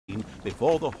spring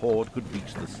before the horde could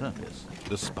reach the surface.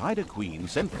 The Spider Queen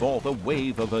sent forth a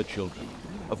wave of her children.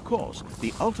 Of course,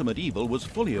 the ultimate evil was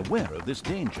fully aware of this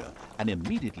danger and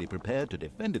immediately prepared to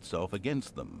defend itself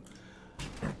against them.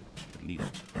 At least,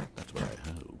 that's what I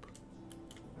hope.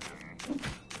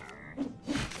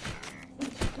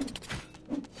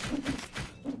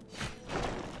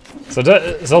 So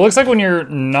it looks like when you're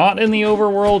not in the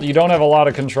overworld, you don't have a lot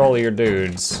of control of your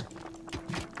dudes.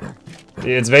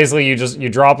 It's basically you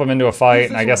drop them into a fight,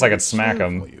 and I guess I could smack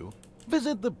them.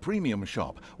 Visit the premium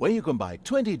shop, where you can buy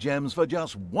 20 gems for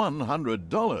just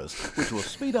 $100, which will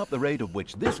speed up the rate at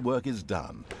which this work is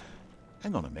done.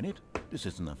 Hang on a minute. This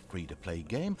isn't a free-to-play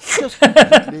game. Just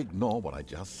completely ignore what I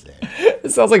just said.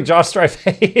 It sounds like Josh Strife.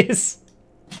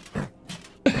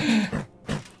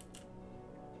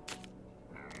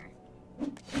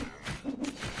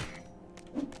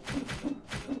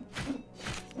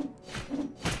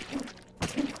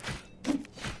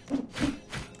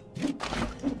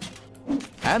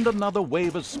 And another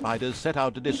wave of spiders set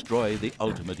out to destroy the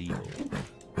ultimate evil.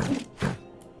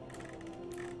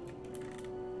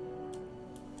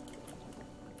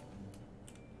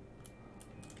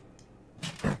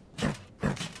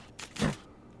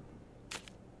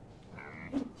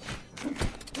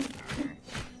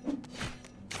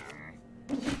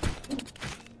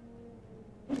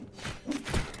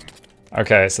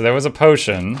 Okay, so there was a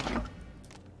potion.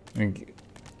 Can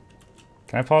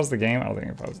I pause the game? I don't think I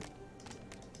can pause it.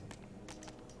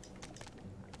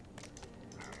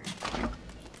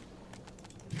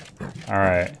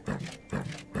 Alright.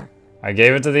 I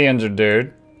gave it to the injured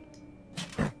dude.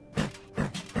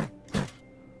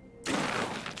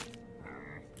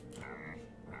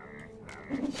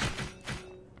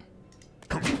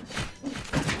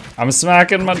 I'm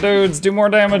smacking my dudes. Do more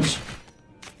damage.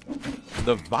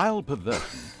 The vile perversion,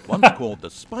 once called the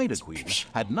Spider Queen,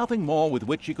 had nothing more with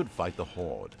which she could fight the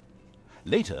horde.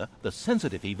 Later, the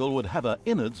sensitive evil would have her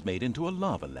innards made into a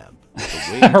lava lamp. The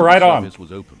way to Right the on. surface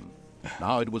was open.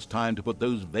 Now it was time to put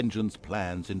those vengeance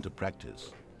plans into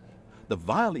practice. The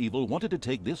vile evil wanted to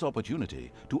take this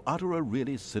opportunity to utter a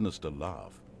really sinister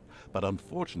laugh. But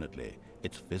unfortunately,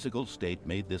 its physical state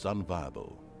made this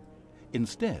unviable.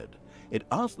 Instead, it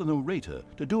asked the narrator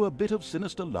to do a bit of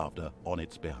sinister laughter on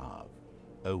its behalf.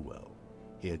 Oh well,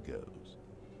 here goes.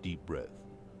 Deep breath.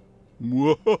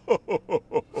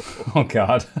 Oh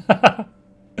god.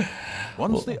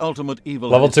 Once the ultimate evil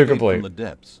Level had 2 escaped complete. from the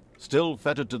depths, still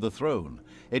fettered to the throne,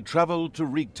 it traveled to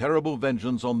wreak terrible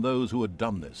vengeance on those who had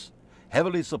done this,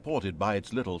 heavily supported by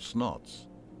its little snots.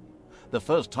 The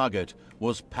first target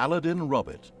was Paladin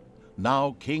Robert,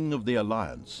 now King of the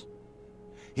Alliance.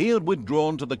 He had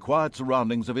withdrawn to the quiet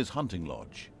surroundings of his hunting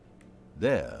lodge.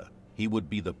 There, he would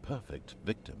be the perfect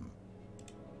victim.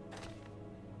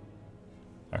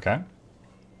 Okay.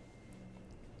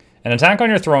 An attack on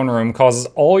your throne room causes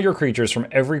all your creatures from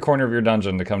every corner of your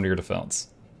dungeon to come to your defense.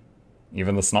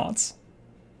 Even the snots?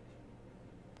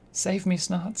 Save me,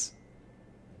 snots.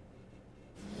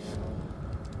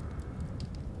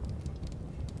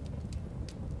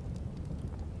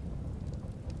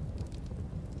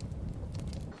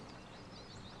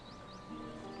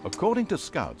 According to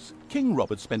scouts, King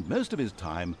Robert spent most of his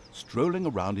time strolling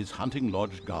around his hunting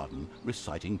lodge garden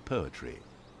reciting poetry.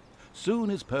 Soon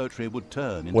his poetry would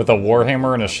turn into... With a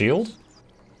warhammer and a shield?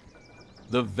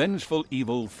 The vengeful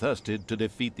evil thirsted to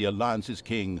defeat the Alliance's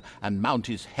king and mount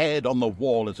his head on the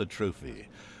wall as a trophy.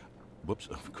 Whoops,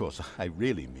 of course, I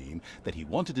really mean that he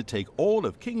wanted to take all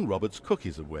of King Robert's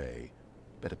cookies away.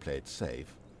 Better play it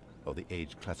safe, or the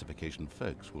age classification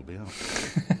folks will be up.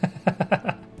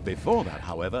 Before that,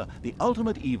 however, the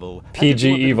ultimate evil had PG to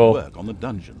do a bit of evil. work on the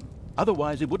dungeon.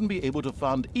 Otherwise, it wouldn't be able to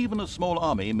fund even a small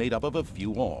army made up of a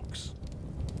few orcs.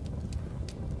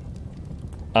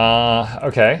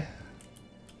 Okay.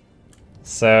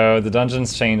 So the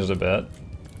dungeon's changed a bit.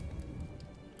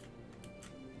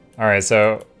 Alright,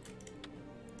 so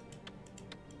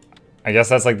I guess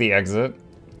that's like the exit.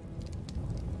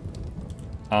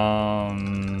 Oh.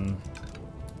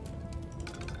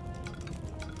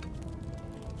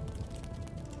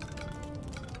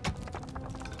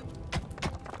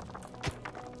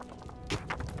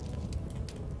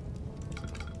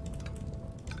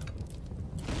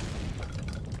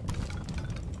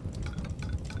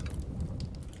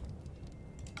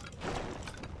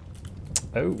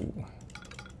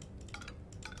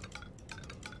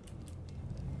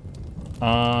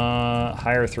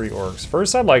 Hire 3 orcs.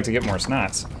 First, I'd like to get more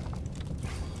snacks.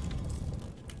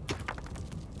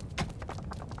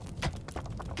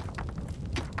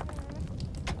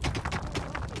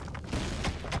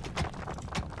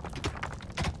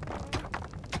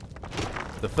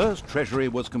 The first treasury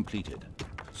was completed.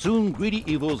 Soon Greedy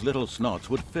Evil's little snots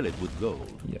would fill it with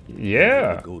gold.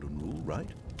 Yeah. The golden rule, right?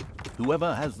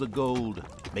 Whoever has the gold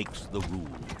makes the rules.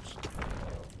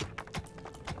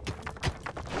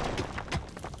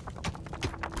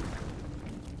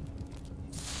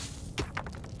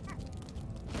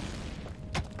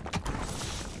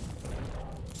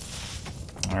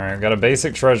 Alright, got a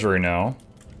basic treasury now.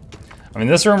 I mean,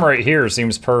 this room right here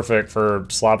seems perfect for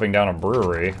slapping down a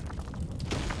brewery.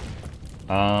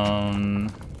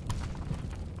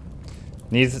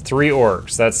 Need 3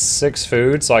 orcs. That's 6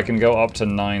 food, so I can go up to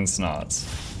 9 snots.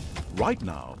 Right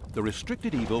now, the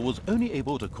restricted evil was only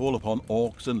able to call upon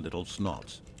orcs and little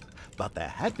snots. But there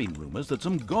had been rumors that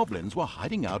some goblins were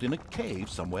hiding out in a cave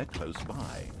somewhere close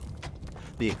by.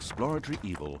 The exploratory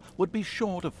evil would be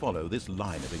sure to follow this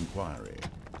line of inquiry.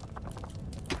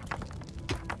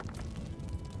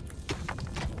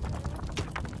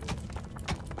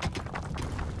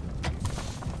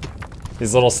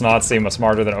 These little snots seem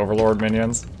smarter than Overlord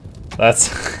minions.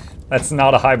 That's that's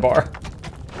not a high bar.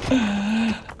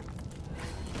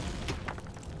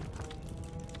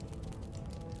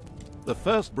 The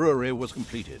first brewery was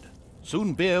completed.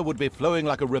 Soon beer would be flowing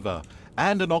like a river,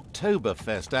 and an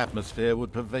Oktoberfest atmosphere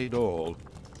would pervade all.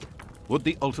 Would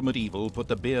the ultimate evil put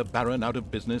the beer baron out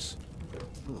of business?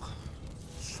 Ugh,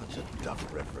 such a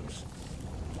duff reference.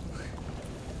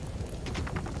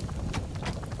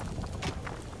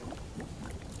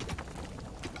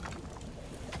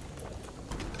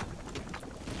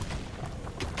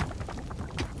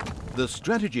 The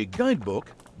strategy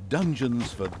guidebook,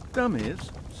 Dungeons for Dummies,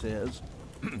 says,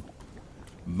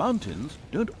 mountains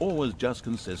don't always just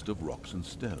consist of rocks and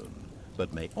stone,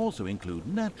 but may also include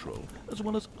natural as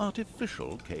well as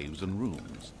artificial caves and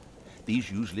rooms.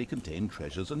 These usually contain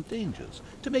treasures and dangers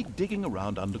to make digging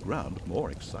around underground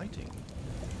more exciting.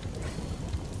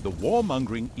 The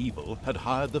warmongering evil had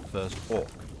hired the first orc.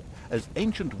 As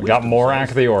ancient wisdom got Morak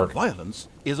says, the orc. Violence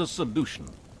is a solution,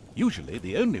 usually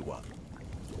the only one.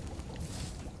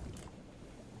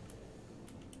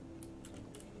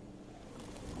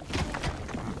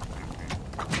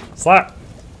 Slap!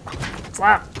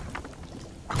 Slap!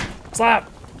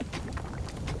 Slap!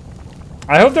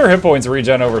 I hope their hit points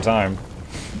regen over time.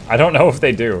 I don't know if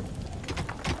they do.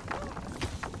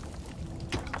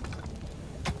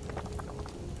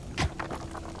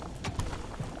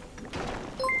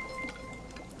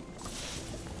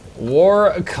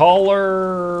 War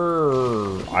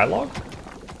Caller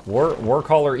Ilog? War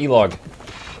Caller Elog.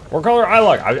 War Caller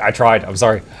Ilog. I tried. I'm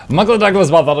sorry. Mukluk Douglas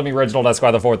Bartholomew Reginald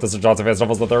Esquire the Fourth. This is Johnson Fast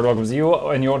Novels the Third. Welcomes you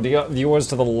and your viewers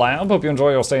to the lab. Hope you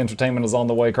enjoy your stay. Entertainment is on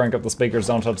the way. Crank up the speakers.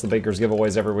 Don't touch the bakers.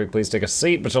 Giveaways every week. Please take a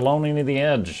seat, but you'll only need the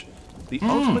edge. The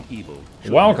ultimate evil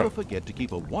should Welcome. never forget to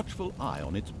keep a watchful eye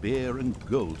on its beer and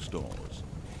gold stores.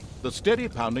 The steady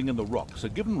pounding in the rocks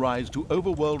had given rise to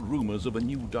overworld rumors of a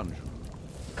new dungeon.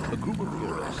 A group of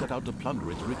heroes set out to plunder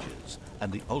its riches,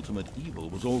 and the ultimate evil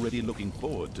was already looking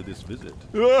forward to this visit.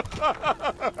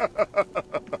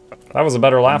 That was a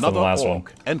better laugh than the Another last one.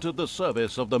 orc entered the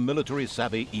service of the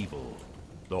military-savvy evil.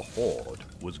 The horde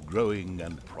was growing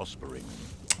and prospering.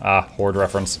 Ah, Horde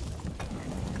reference.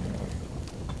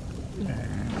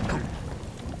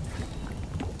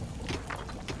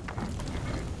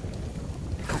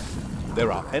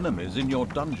 There are enemies in your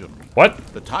dungeon. What?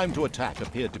 The time to attack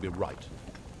appeared to be right.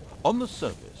 On the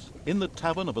surface, in the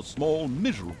tavern of a small,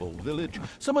 miserable village,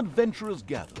 some adventurers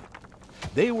gathered.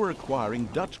 They were acquiring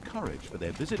Dutch courage for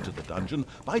their visit to the dungeon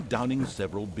by downing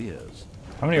several beers.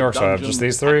 How many orcs do I have? Just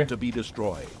these 3? Had to be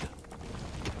destroyed.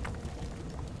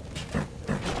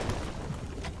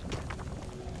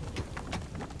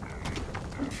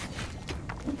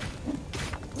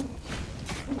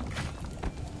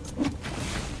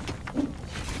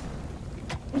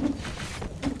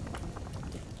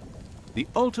 The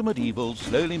ultimate evil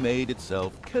slowly made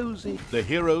itself cozy. The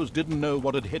heroes didn't know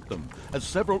what had hit them, as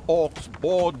several orcs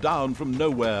bore down from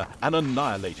nowhere and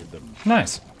annihilated them.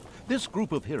 Nice. This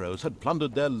group of heroes had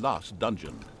plundered their last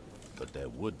dungeon, but there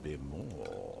would be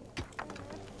more.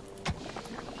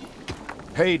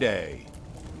 Payday!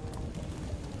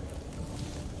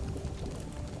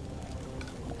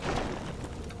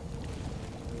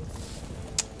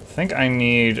 I think I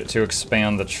need to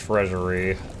expand the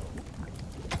treasury.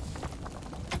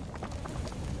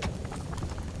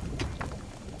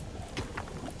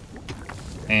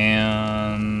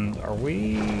 And are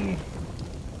we...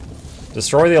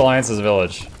 Destroy the Alliance's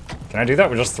village. Can I do that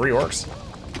with just 3 orcs?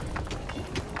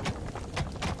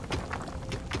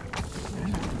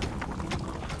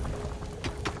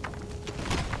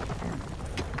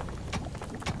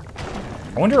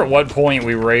 I wonder at what point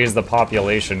we raise the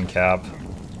population cap.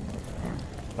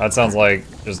 That sounds like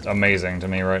just amazing to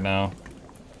me right now.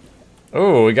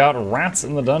 Oh, we got rats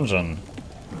in the dungeon.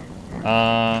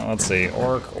 Let's see.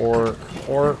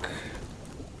 Orc.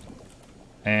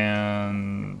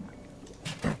 And...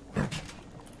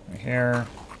 here.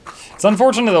 It's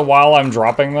unfortunate that while I'm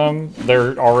dropping them,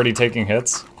 they're already taking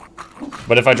hits.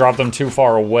 But if I drop them too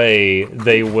far away,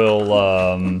 they will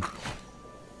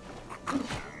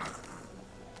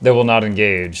not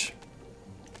engage.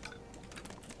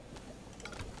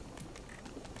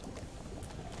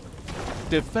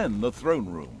 Defend the throne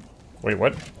room. Wait,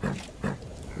 what?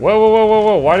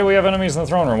 Whoa. Why do we have enemies in the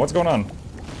throne room? What's going on?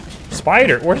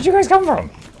 Spider! Where did you guys come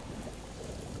from?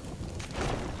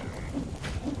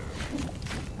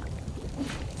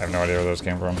 I have no idea where those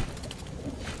came from.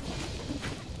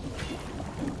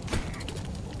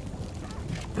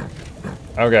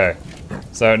 Okay.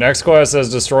 So, next quest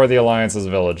says destroy the Alliance's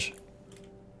village.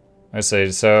 I see.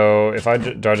 So, if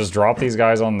do I just drop these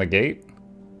guys on the gate?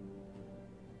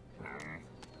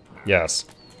 Yes.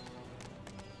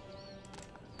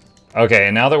 Okay,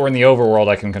 and now that we're in the overworld,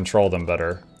 I can control them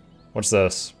better. What's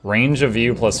this? Range of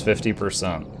view plus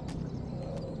 50%.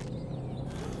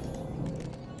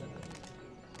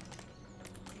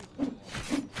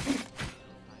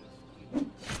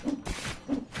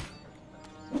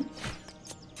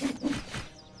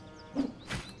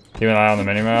 Keep an eye on the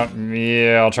minimap.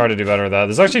 Yeah, I'll try to do better with that.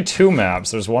 There's actually two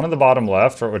maps. There's one in the bottom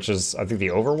left, which is, I think, the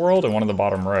overworld, and one in the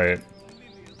bottom right.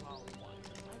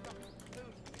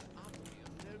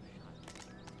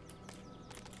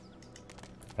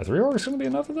 Are 3 orcs going to be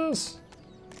enough of this?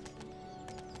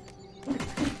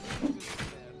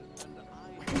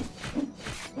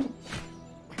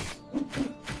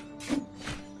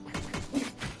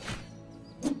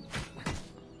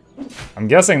 I'm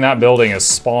guessing that building is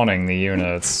spawning the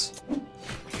units.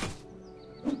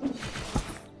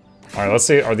 Alright, let's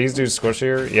see. Are these dudes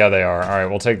squishier? Yeah, they are. Alright,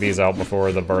 we'll take these out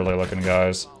before the burly looking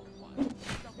guys.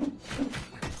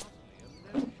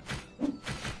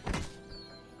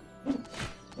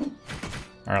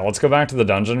 Alright, let's go back to the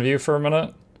dungeon view for a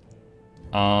minute.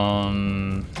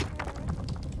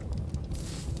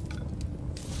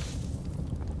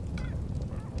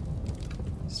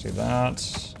 Let's do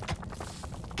that.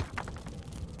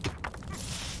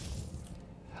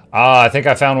 Ah, I think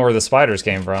I found where the spiders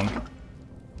came from.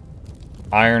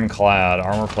 Ironclad,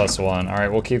 armor plus 1.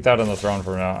 Alright, we'll keep that on the throne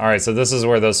for now. Alright, so this is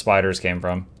where those spiders came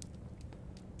from.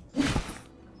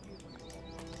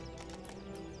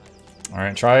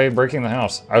 Alright, try breaking the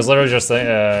house. I was literally just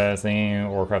thinking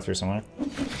Warcraft 3 somewhere.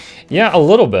 Yeah, a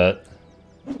little bit.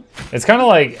 It's kind of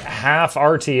like half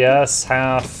RTS,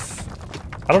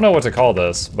 half... I don't know what to call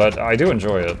this, but I do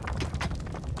enjoy it.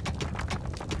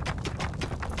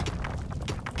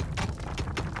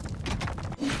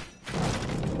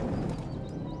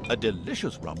 A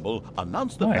delicious rumble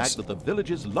announced the fact that the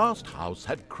village's last house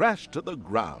had crashed to the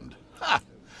ground. Ha!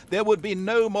 There would be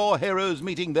no more heroes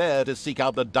meeting there to seek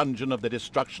out the dungeon of the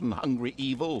destruction-hungry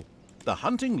evil. The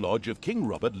hunting lodge of King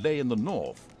Robert lay in the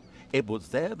north. It was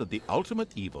there that the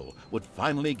ultimate evil would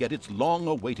finally get its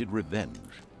long-awaited revenge.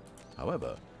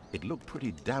 However, it looked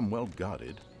pretty damn well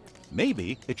guarded.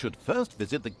 Maybe it should first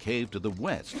visit the cave to the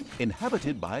west,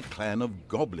 inhabited by a clan of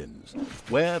goblins,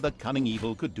 where the cunning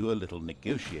evil could do a little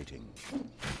negotiating.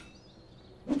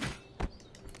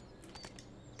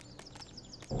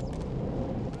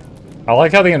 I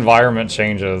like how the environment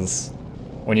changes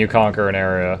when you conquer an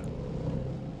area.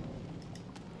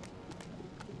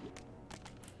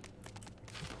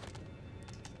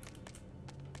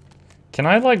 Can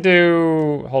I, like,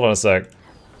 do... Hold on a sec.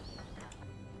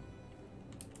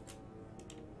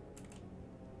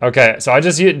 Okay, so I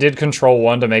just did Control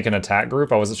 1 to make an attack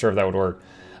group. I wasn't sure if that would work.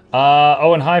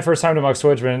 Oh, and hi, first time to Muck's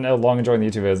Twitch, been long enjoying the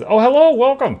YouTube vids. Oh, hello,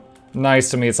 welcome!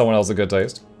 Nice to meet someone else of good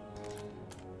taste.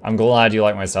 I'm glad you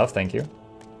like my stuff, thank you.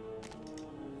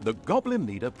 The goblin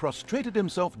leader prostrated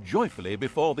himself joyfully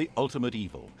before the ultimate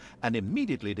evil, and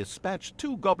immediately dispatched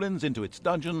 2 goblins into its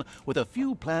dungeon with a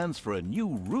few plans for a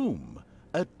new room,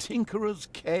 a tinkerer's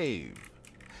cave.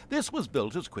 This was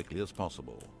built as quickly as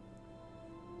possible.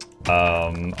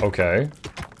 Okay.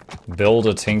 Build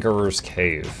a tinkerer's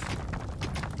cave.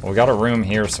 Well, we got a room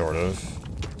here, sort of.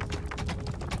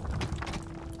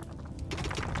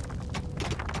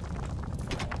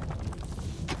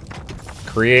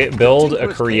 Build a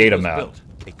create a map.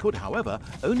 It could, however,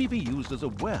 only be used as a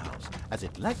warehouse, as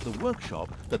it lacked the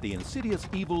workshop that the insidious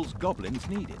evil's goblins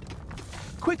needed.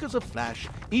 Quick as a flash,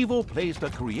 Evil placed a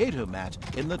creator mat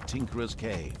in the tinkerer's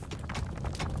cave.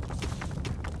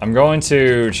 I'm going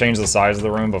to change the size of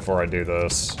the room before I do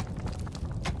this.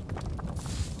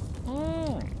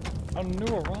 A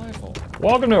new arrival.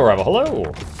 Welcome to Arrival. Hello.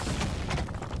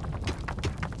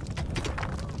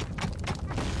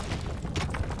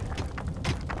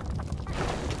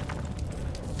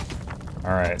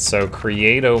 Alright, so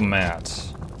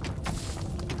Create-O-Mat.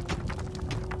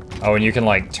 Oh, and you can,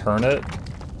 like, turn it?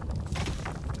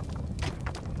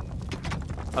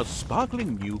 A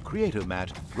sparkling new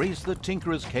Create-O-Mat graced the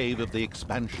Tinkerer's Cave of the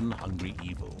expansion-hungry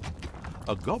evil.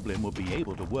 A goblin would be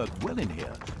able to work well in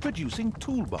here, producing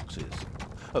toolboxes.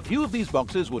 A few of these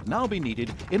boxes would now be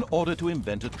needed in order to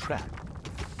invent a trap.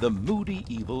 The moody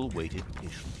evil waited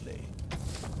patiently.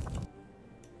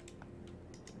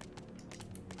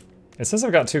 It says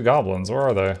I've got 2 goblins. Where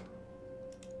are they?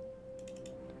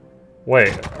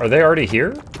 Wait, are they already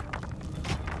here?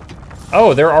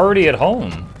 Oh, they're already at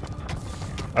home.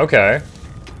 Okay.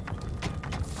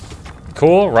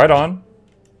 Cool, right on.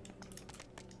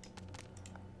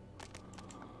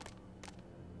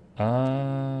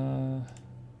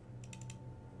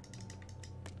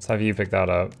 Let's have you pick that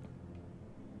up.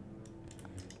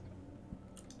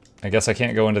 I guess I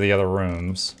can't go into the other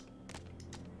rooms.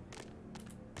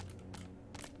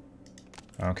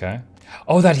 Okay.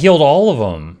 Oh, that healed all of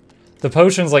them. The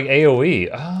potion's like AoE.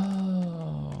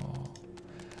 Oh.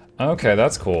 Okay,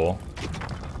 that's cool.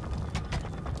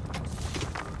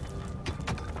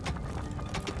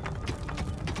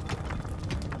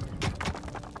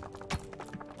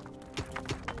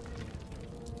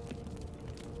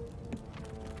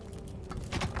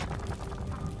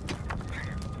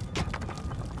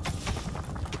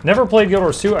 Never played Guild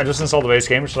Wars 2. I just installed the base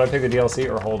game. Should I pick the DLC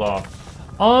or hold off?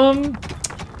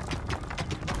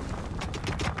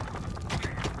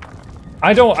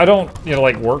 I don't, you know,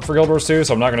 like, work for Guild Wars 2,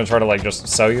 so I'm not gonna try to, like, just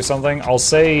sell you something. I'll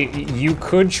say you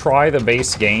could try the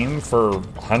base game for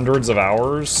hundreds of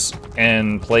hours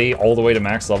and play all the way to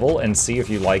max level and see if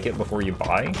you like it before you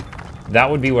buy. That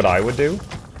would be what I would do.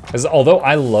 Because although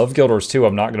I love Guild Wars 2,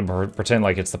 I'm not going to pretend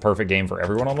like it's the perfect game for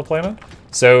everyone on the planet.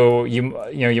 So you know,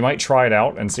 you might try it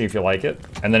out and see if you like it.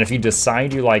 And then if you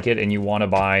decide you like it and you want to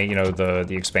buy, you know,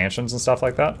 the expansions and stuff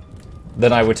like that,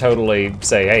 then I would totally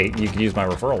say, hey, you could use my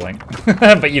referral link.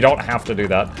 But you don't have to do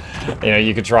that. You know,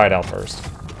 you could try it out first.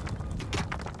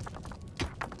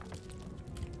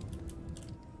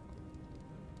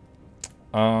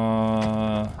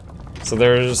 So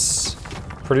there's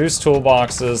produce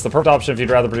toolboxes. The perfect option if you'd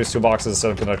rather produce toolboxes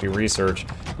instead of conducting research.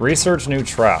 Research new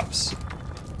traps.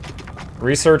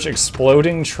 Research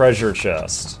exploding treasure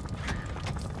chest.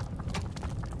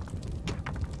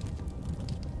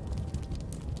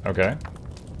 Okay.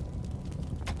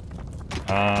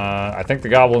 I think the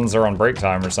goblins are on break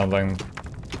time or something.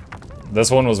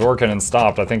 This one was working and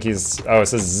stopped. I think he's... Oh, it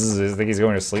says zzz. I think he's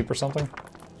going to sleep or something?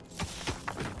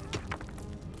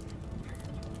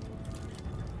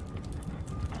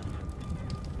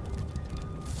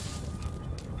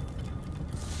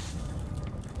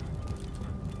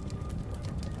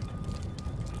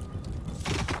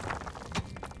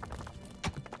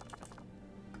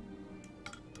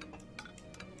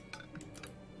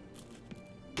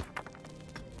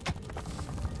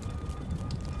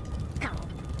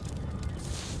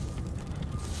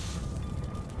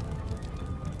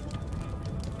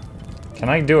 Can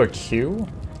I do a Q?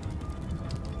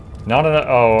 Not enough.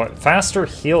 Oh, faster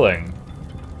healing.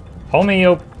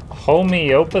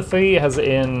 Homeopathy has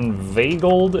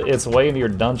inveigled its way into your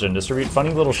dungeon. Distribute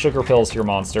funny little sugar pills to your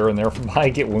monster and thereby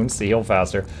get wounds to heal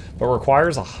faster, but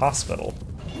requires a hospital.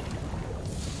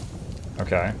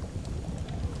 Okay.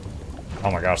 Oh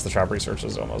my gosh, the trap research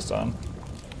is almost done.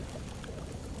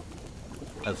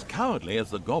 As cowardly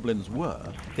as the goblins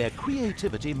were, their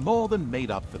creativity more than made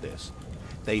up for this.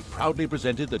 They proudly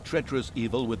presented the treacherous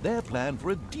evil with their plan for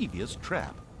a devious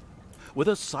trap. With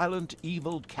a silent,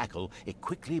 evil cackle, it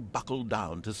quickly buckled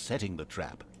down to setting the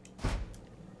trap.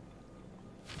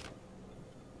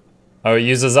 Oh, it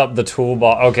uses up the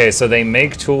toolbox. Okay, so they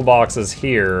make toolboxes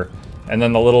here, and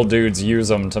then the little dudes use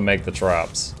them to make the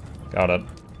traps. Got it.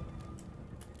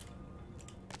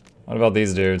 What about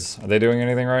these dudes? Are they doing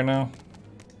anything right now?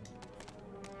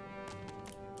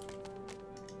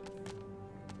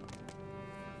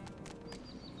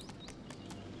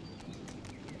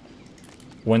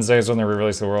 Wednesdays when they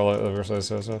re-release the world.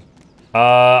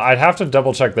 I'd have to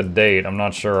double check the date. I'm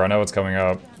not sure. I know it's coming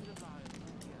up.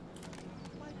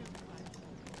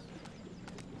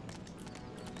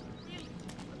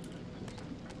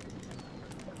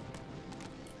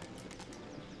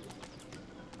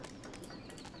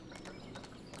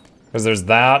 Because there's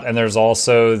that, and there's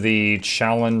also the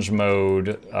challenge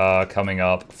mode coming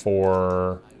up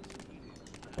for...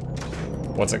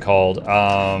 What's it called?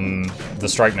 The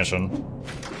strike mission.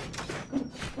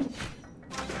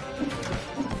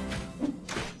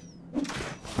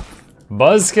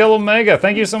 Buzzkill Omega,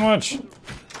 thank you so much.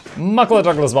 Mukluk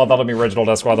Douglas Bartholomew Reginald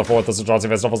Esquire the Fourth. This is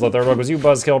Johnson Festivals the Third. Was you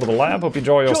Buzzkill to the lab? Hope you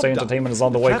enjoy your stay. Entertainment is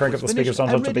on the way. Crank up the speakers, don't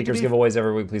touch the speakers. Giveaways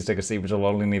every week. Please take a seat, which will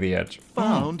only need the edge.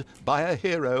 Found by a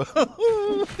hero.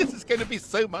 This is going to be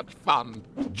so much fun.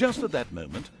 Just at that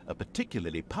moment, a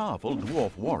particularly powerful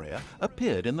dwarf warrior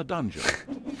appeared in the dungeon.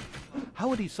 How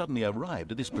had he suddenly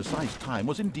arrived at this precise time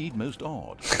was indeed most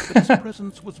odd, but his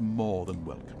presence was more than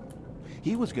welcome.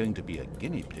 He was going to be a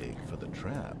guinea pig for the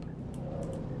trap.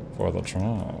 For the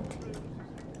trap.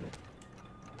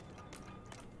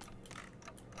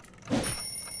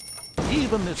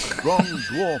 Even this strong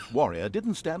dwarf warrior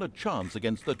didn't stand a chance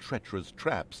against the treacherous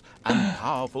traps and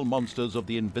powerful monsters of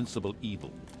the invincible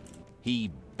evil. He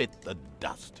bit the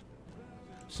dust.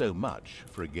 So much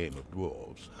for a game of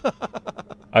dwarves.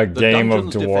 A game of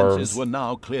dwarves. The dungeon's defenses were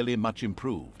now clearly much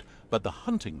improved, but the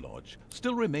hunting lodge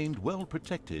still remained well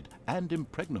protected and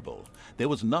impregnable. There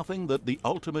was nothing that the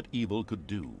ultimate evil could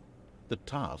do. The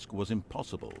task was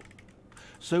impossible.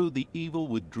 So the evil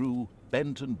withdrew,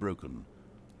 bent and broken,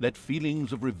 let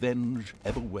feelings of revenge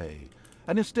ebb away,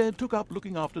 and instead took up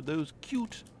looking after those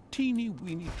cute,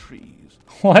 teeny-weeny trees.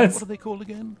 What are they called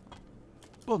again?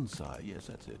 Bonsai, yes,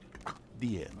 that's it.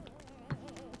 The end.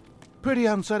 Pretty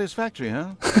unsatisfactory,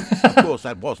 huh? Of course,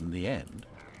 that wasn't the end.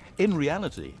 In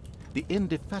reality, the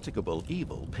indefatigable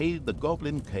evil paid the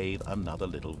Goblin Cave another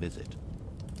little visit.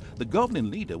 The Goblin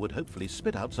leader would hopefully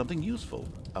spit out something useful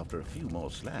after a few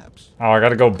more slaps. Oh, I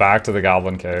gotta go back to the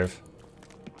Goblin Cave.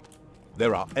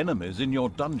 There are enemies in your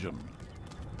dungeon.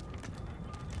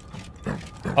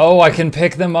 Oh, I can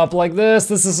pick them up like this.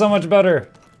 This is so much better.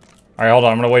 All right, hold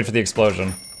on. I'm gonna wait for the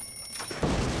explosion.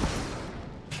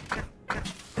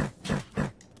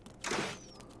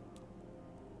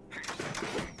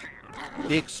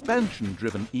 The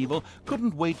expansion-driven evil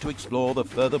couldn't wait to explore the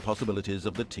further possibilities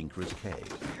of the Tinkerer's Cave.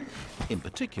 In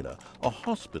particular, a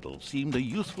hospital seemed a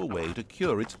useful way to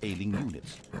cure its ailing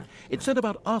units. It set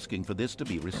about asking for this to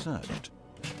be researched.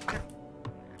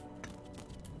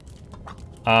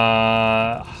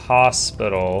 Hospital.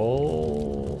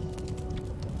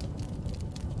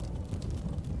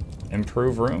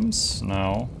 Improve rooms?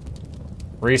 No.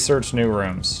 Research new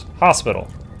rooms. Hospital.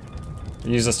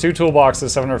 Uses 2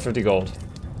 toolboxes, 750 gold.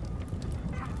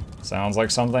 Sounds like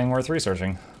something worth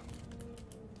researching.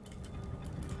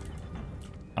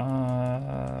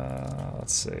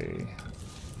 Let's see.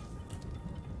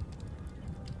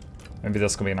 Maybe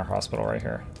this could be in our hospital right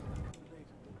here.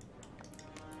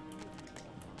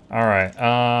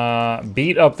 Alright,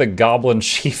 beat up the Goblin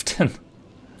Chieftain.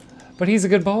 But he's a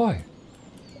good boy.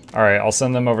 Alright, I'll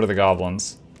send them over to the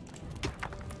goblins.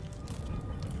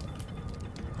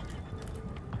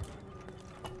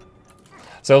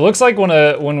 So it looks like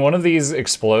when one of these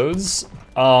explodes,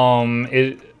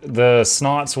 the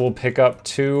snots will pick up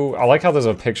 2. I like how there's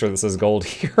a picture that says gold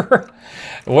here.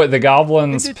 What the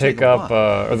goblins pick up,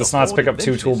 or the snots pick up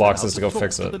 2 toolboxes to go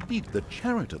fix it. The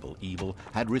charitable evil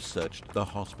had researched the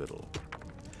hospital.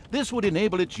 This would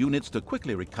enable its units to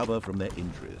quickly recover from their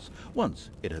injuries, once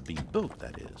it had been built,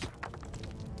 that is.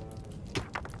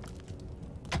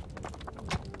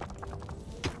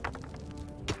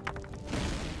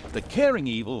 The caring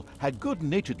evil had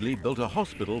good-naturedly built a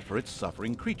hospital for its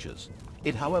suffering creatures.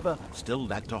 It, however, still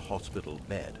lacked a hospital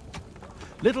bed.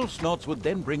 Little Snots would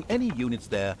then bring any units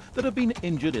there that have been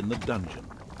injured in the dungeon.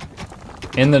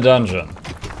 In the dungeon.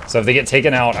 So if they get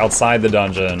taken out outside the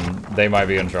dungeon, they might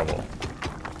be in trouble.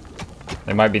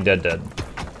 They might be dead.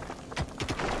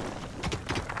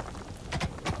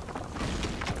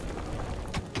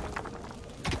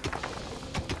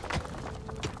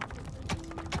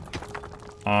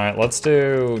 Alright, let's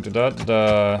do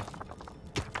da-da-da-da,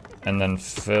 and then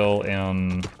fill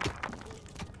in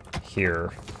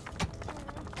here.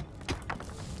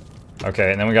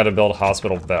 Okay, and then we gotta build a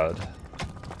hospital bed.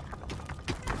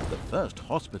 The first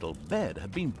hospital bed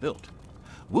had been built.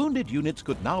 Wounded units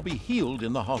could now be healed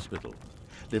in the hospital.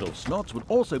 Little Snots would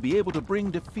also be able to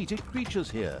bring defeated creatures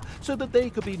here, so that they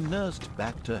could be nursed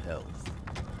back to health.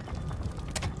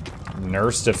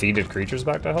 Nurse defeated creatures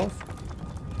back to health?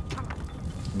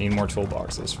 Need more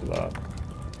toolboxes for that.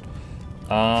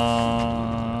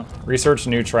 Research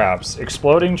new traps.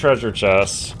 Exploding treasure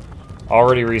chests.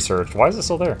 Already researched. Why is it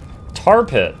still there? Tar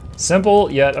pit.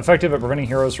 Simple, yet effective at preventing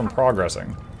heroes from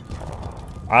progressing.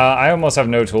 I almost have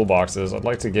no toolboxes. I'd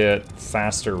like to get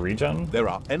faster regen. There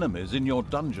are enemies in your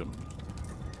dungeon.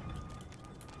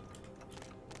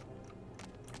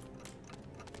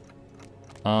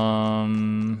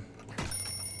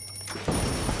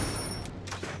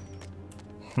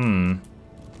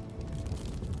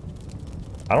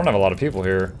 I don't have a lot of people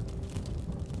here.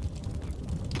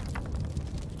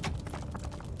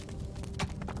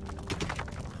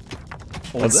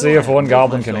 Let's see if one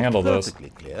goblin can handle this.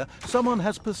 Clear, someone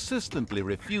has persistently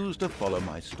refused to follow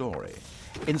my story.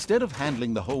 Instead of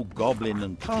handling the whole goblin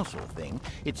and castle thing,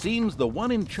 it seems the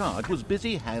one in charge was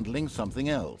busy handling something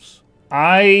else.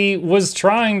 I was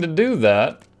trying to do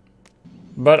that,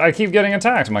 but I keep getting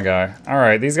attacked, my guy.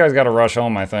 Alright, these guys gotta rush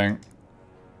home, I think.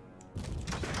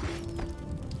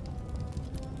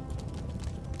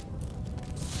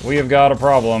 We have got a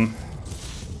problem.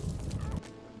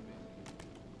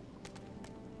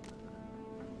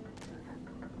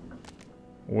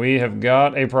 We have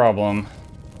got a problem.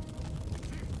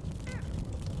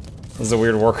 This is a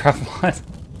weird Warcraft mod.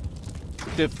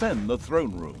 Defend the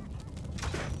throne room.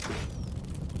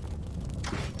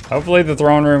 Hopefully the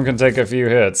throne room can take a few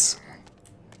hits.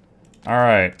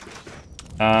 Alright.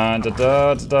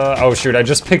 Oh shoot, I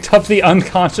just picked up the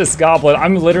unconscious goblin.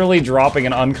 I'm literally dropping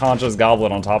an unconscious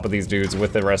goblin on top of these dudes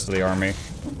with the rest of the army.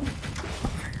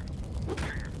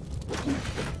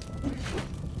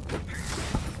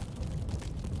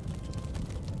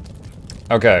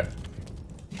 Okay.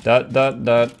 We're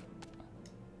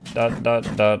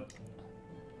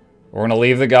gonna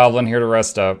leave the goblin here to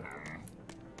rest up.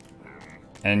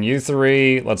 And you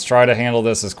three, let's try to handle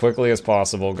this as quickly as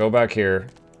possible. Go back here.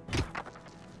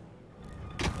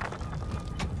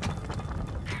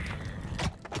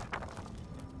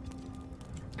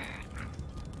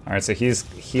 Alright, so he's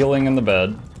healing in the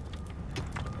bed.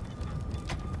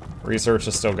 Research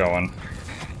is still going.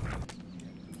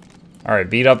 Alright,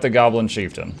 beat up the goblin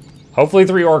chieftain. Hopefully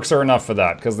 3 orcs are enough for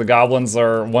that, because the goblins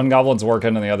are... one goblin's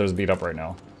working and the other's beat up right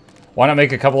now. Why not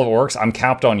make a couple of orcs? I'm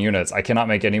capped on units. I cannot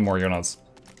make any more units.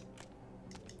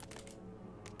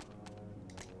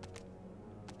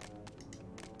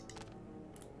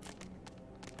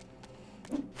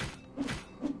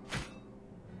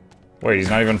 Wait, he's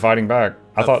not even fighting back.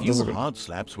 I thought this was... A few hard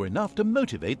slaps were enough to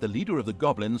motivate the leader of the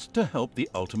goblins to help the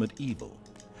ultimate evil.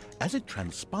 As it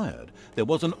transpired, there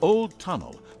was an old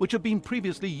tunnel which had been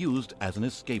previously used as an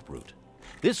escape route.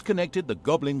 This connected the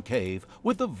goblin cave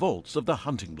with the vaults of the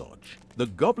hunting lodge. The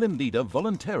goblin leader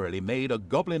voluntarily made a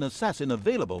goblin assassin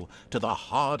available to the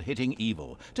hard-hitting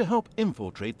evil to help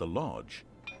infiltrate the lodge.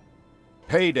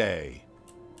 Payday!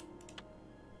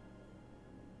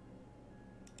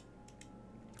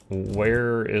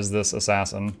 Where is this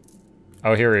assassin?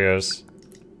 Oh, here he is.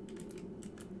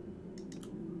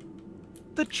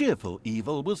 The cheerful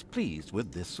evil was pleased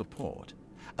with this support.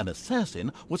 An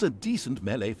assassin was a decent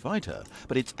melee fighter,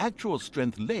 but its actual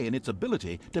strength lay in its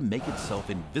ability to make itself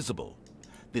invisible.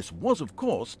 This was, of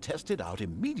course, tested out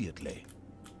immediately.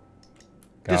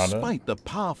 Despite the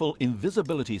powerful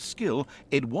invisibility skill,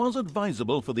 it was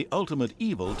advisable for the ultimate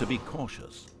evil to be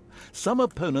cautious. Some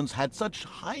opponents had such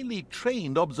highly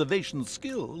trained observation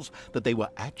skills that they were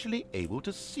actually able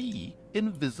to see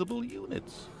invisible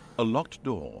units. A locked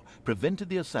door prevented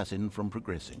the assassin from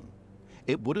progressing.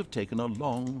 It would have taken a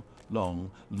long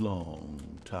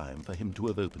time for him to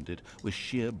have opened it with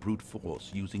sheer brute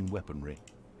force using weaponry.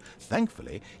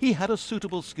 Thankfully, he had a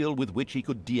suitable skill with which he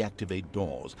could deactivate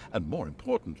doors, and more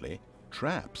importantly,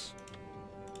 traps.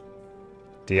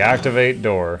 Deactivate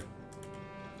door.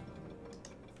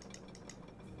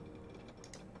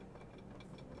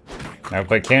 Now,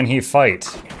 but can he fight?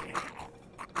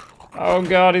 Oh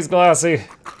god, he's glassy.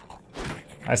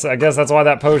 I guess that's why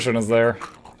that potion is there.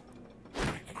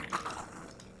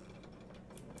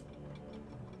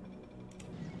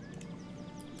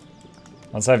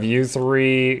 Let's have you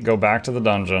three go back to the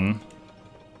dungeon.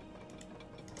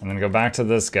 And then go back to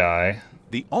this guy.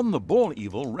 The on-the-ball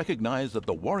evil recognized that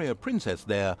the warrior princess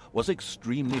there was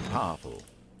extremely powerful.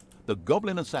 The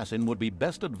goblin assassin would be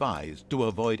best advised to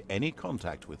avoid any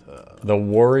contact with her. The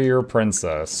warrior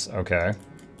princess, okay.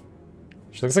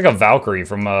 She looks like a Valkyrie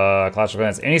from Clash of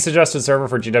Clans. Any suggested server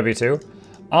for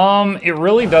GW2? It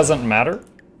really doesn't matter.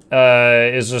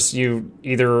 It's just you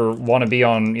either want to be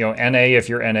on, you know, NA if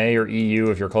you're NA or EU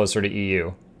if you're closer to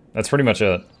EU. That's pretty much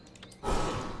it.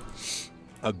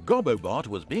 A Gobobot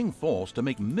was being forced to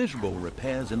make miserable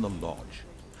repairs in the lodge.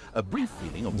 A brief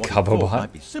feeling of what he thought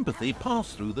might be sympathy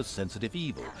passed through the sensitive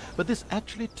evil, but this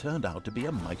actually turned out to be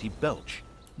a mighty belch.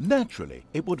 Naturally,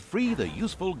 it would free the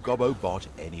useful Gobobot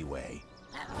anyway.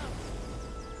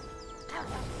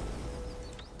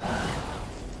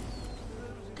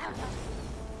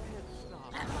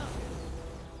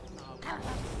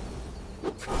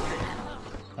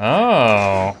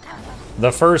 Oh,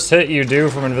 the first hit you do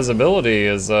from invisibility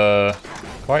is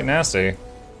quite nasty.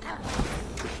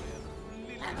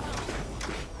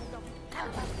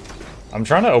 I'm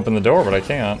trying to open the door, but I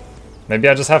can't. Maybe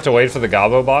I just have to wait for the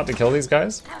Gobobot to kill these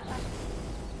guys?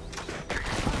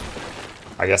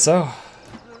 I guess so.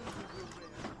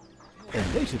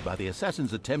 Elated by the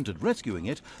assassin's attempt at rescuing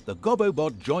it, the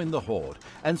Gobobot joined the horde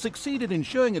and succeeded in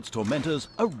showing its tormentors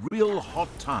a real hot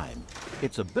time.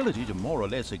 Its ability to more or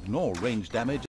less ignore ranged damage